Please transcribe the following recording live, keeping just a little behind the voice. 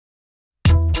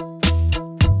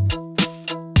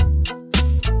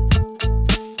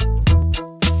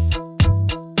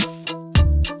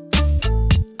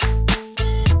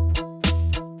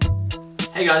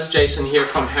guys, Jason here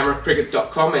from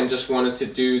hammercricket.com, and just wanted to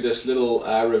do this little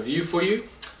review for you.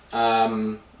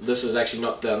 This is actually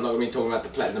I'm not going to be talking about the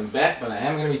Platinum bat, but I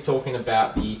am going to be talking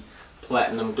about the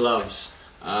Platinum gloves.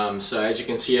 So as you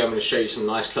can see, I'm going to show you some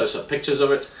nice close-up pictures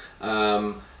of it.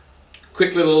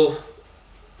 Quick little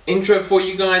intro for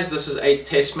you guys. This is a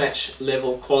test match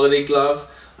level quality glove.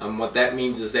 What that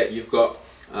means is that you've got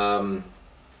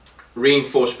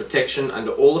reinforced protection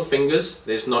under all the fingers.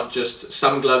 There's not just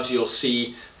some gloves you'll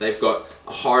see they've got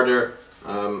a harder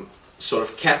sort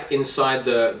of cap inside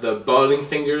the bowling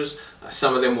fingers.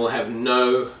 Some of them will have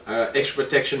no extra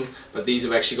protection, but these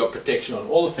have actually got protection on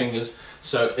all the fingers.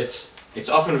 So it's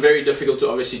often very difficult to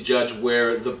obviously judge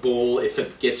where the ball, if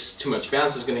it gets too much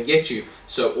bounce, is going to get you.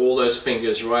 So all those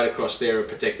fingers right across there are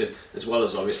protected, as well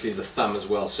as obviously the thumb as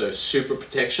well. So super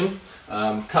protection.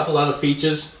 Couple other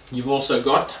features you've also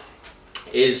got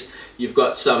is you've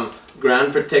got some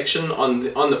ground protection on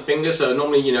the finger. So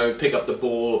normally, you know, pick up the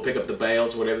ball or pick up the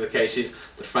bails, whatever the case is,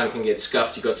 the front can get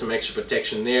scuffed. You've got some extra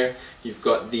protection there. You've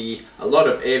got a lot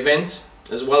of air vents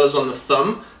as well as on the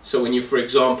thumb. So when you, for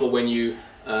example, when you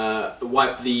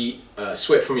wipe the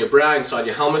sweat from your brow inside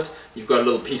your helmet, you've got a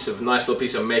nice little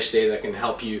piece of mesh there that can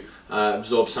help you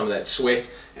absorb some of that sweat.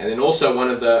 And then also one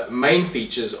of the main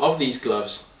features of these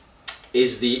gloves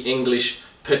is the English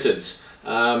pitted.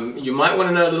 You might want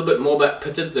to know a little bit more about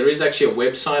pitted. There is actually a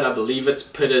website, I believe it's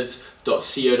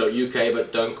pitted.co.uk,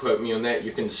 but don't quote me on that.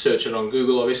 You can search it on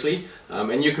Google, obviously,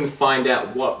 and you can find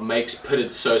out what makes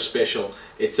pitted so special.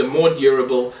 It's a more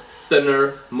durable,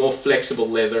 thinner, more flexible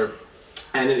leather,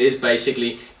 and it is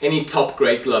basically any top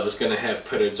grade glove is going to have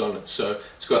pitteds on it. So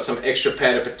it's got some extra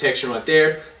padded protection right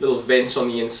there, little vents on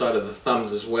the inside of the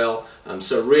thumbs as well.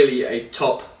 So really a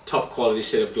top quality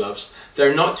set of gloves.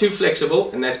 They're not too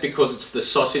flexible, and that's because it's the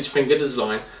sausage finger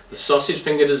design. The sausage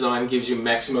finger design gives you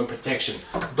maximum protection,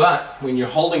 but when you're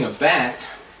holding a bat,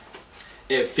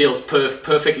 it feels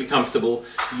perfectly comfortable.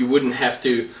 You wouldn't have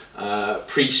to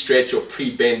pre-stretch or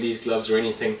pre-bend these gloves or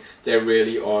anything. They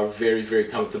really are very, very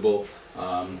comfortable.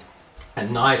 A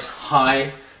nice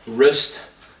high wrist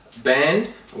band,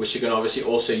 which you can obviously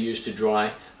also use to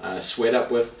dry sweat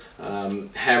up with.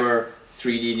 Hammer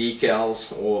 3D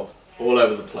decals or all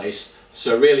over the place.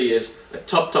 So really is a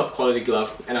top quality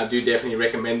glove, and I do definitely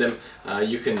recommend them.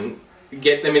 You can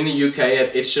get them in the UK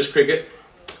at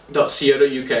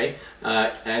itsjustcricket.co.uk,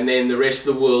 and then the rest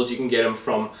of the world you can get them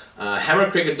from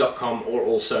hammercricket.com or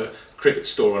also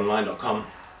cricketstoreonline.com.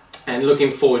 And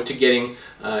looking forward to getting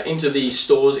into the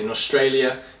stores in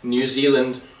Australia, New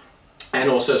Zealand, and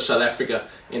also South Africa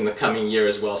in the coming year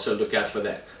as well, so look out for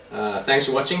that. Thanks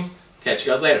for watching. Catch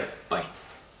you guys later. Bye.